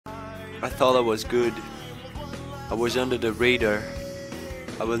I thought I was good. I was under the radar.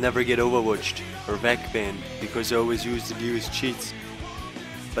 I will never get Overwatched or back banned because I always used the newest cheats.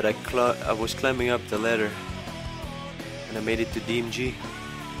 But I was climbing up the ladder and I made it to DMG.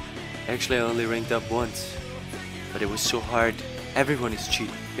 Actually, I only ranked up once, but it was so hard. Everyone is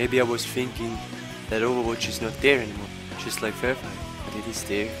cheating. Maybe I was thinking that Overwatch is not there anymore, just like Fair Fight, but it is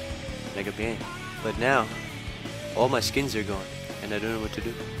there, like a band. But now, all my skins are gone, and I don't know what to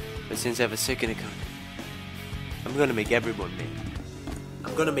do. But since I have a second account, I'm gonna make everyone mad.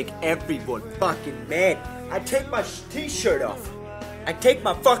 I'm gonna make everyone fucking mad. I take my t-shirt off. I take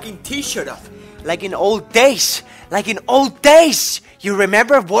my fucking t-shirt off. Like in old days. Like in old days. You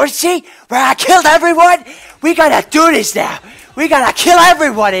remember Warsy? Where I killed everyone? We gotta do this now. We gotta kill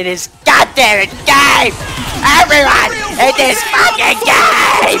everyone in this goddamn game. Everyone in this fucking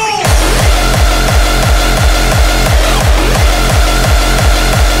game.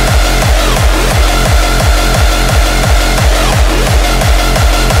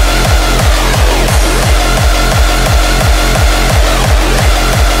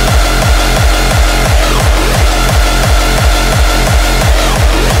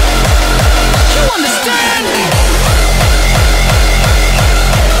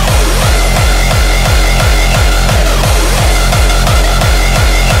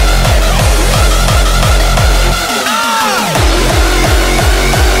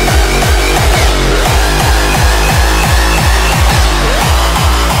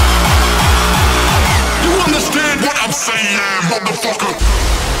 Saying,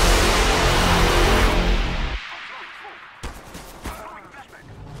 motherfucker.